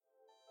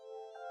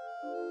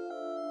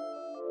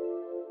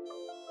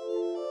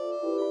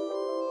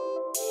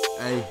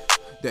Ayy,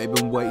 they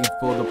been waiting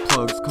for the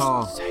plugs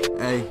call.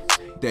 Ayy,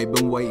 they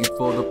been waiting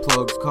for the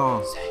plugs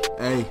call.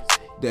 Ayy,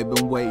 they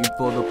been waiting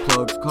for the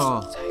plugs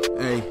call.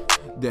 Ayy,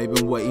 they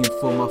been waiting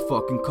for my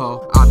fucking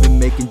call. I've been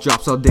making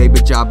drops all day,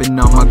 bitch, I've been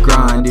on my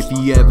grind. If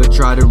you ever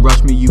try to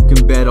rush me, you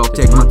can bet I'll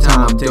take my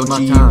time.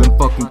 Don't you even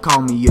fucking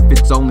call me if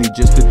it's only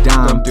just a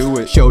dime. Don't do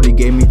it. Shorty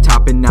gave me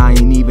top and I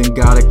ain't even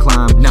gotta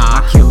climb.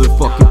 Nah, I kill her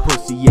fucking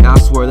pussy, yeah, I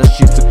swear that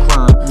shit's a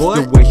crime. What?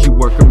 The way she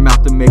work her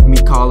mouth to make me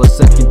call a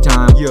second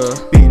time. Yeah.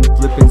 Been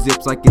flipping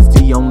zips like it's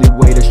the only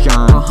way to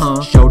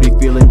shine. Shorty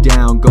feeling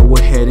down, go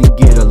ahead and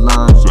get a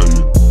line.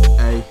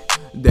 Ayy,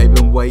 they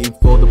been waiting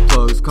for the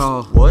plugs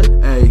call. What?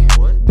 Ayy,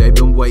 they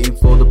been waiting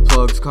for the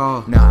plugs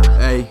call. Nah.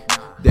 Ayy,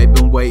 they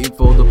been waiting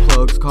for the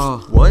plugs call.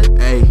 What?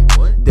 Ayy,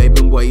 they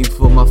been waiting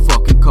for my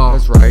fucking call.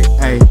 That's right.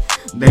 Ayy,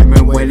 they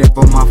been waiting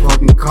for my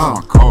fucking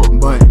call.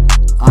 But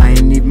I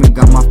ain't even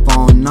got my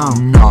phone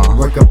on. Nah.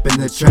 Work up in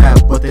the trap,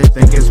 but they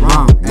think it's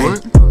wrong.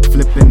 What?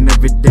 Flipping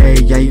every day,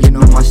 yeah, you know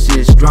my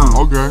shit's strong.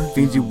 Okay.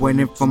 Fiends you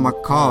waiting for my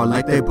call,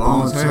 like they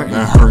bones hurting.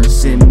 That hurt.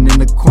 Sitting in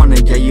the corner,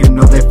 yeah, you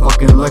know they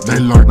fucking looking. They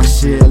lurking. My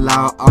shit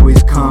loud,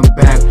 always come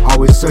back,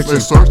 always searching. They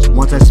searching.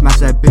 Once I smash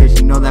that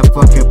bitch, you know that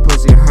fucking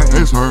pussy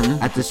hurting. It's hurting.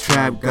 At the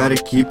trap, gotta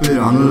keep it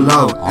on the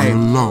low. On the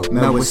low.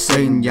 Met with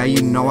Satan, yeah,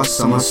 you know I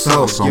saw my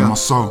soul. That's on Yeah. my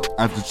soul.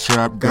 At the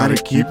trap, Gotta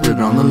keep it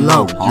on the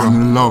low. On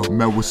the low.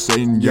 Met with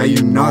Satan, Yeah,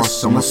 you know I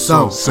saw my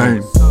soul.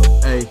 Same.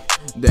 Ayy,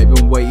 they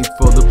been waiting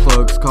for the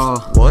plugs call.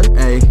 What?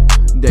 Ayy,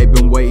 they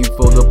been waiting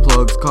for the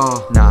plugs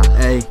call. Nah.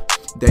 Ayy,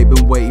 they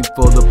been waiting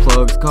for the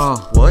plugs call.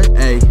 What?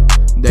 Ayy,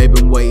 they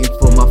been waiting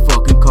for my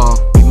fucking call.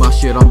 Keep my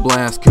shit on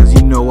blast, cause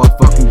you know I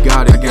fucking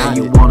got it. Yeah,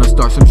 you wanna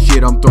start some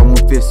shit, I'm throwing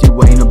fists, you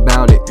ain't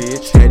about it.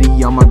 Bitch.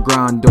 Steady on my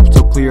grind, dope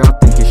so clear, I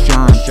think it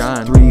shines.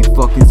 Shine. 3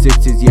 fucking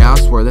 6s, yeah, I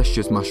swear that's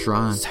just my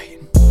shrine.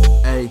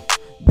 Ayy,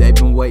 they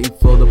been waiting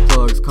for the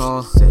plugs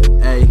call.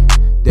 Ayy,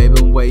 they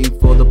been waiting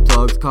for the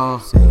plugs call.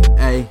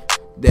 Ayy,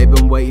 they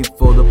been waiting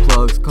for the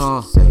plugs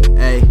call.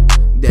 Ayy,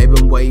 they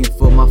been waiting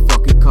for my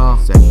fucking call.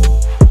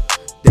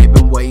 They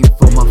been waiting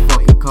for my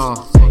fucking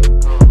call.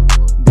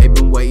 They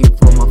been waiting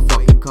for my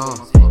fucking call.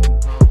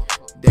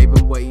 They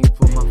been waiting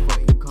for my fucking call.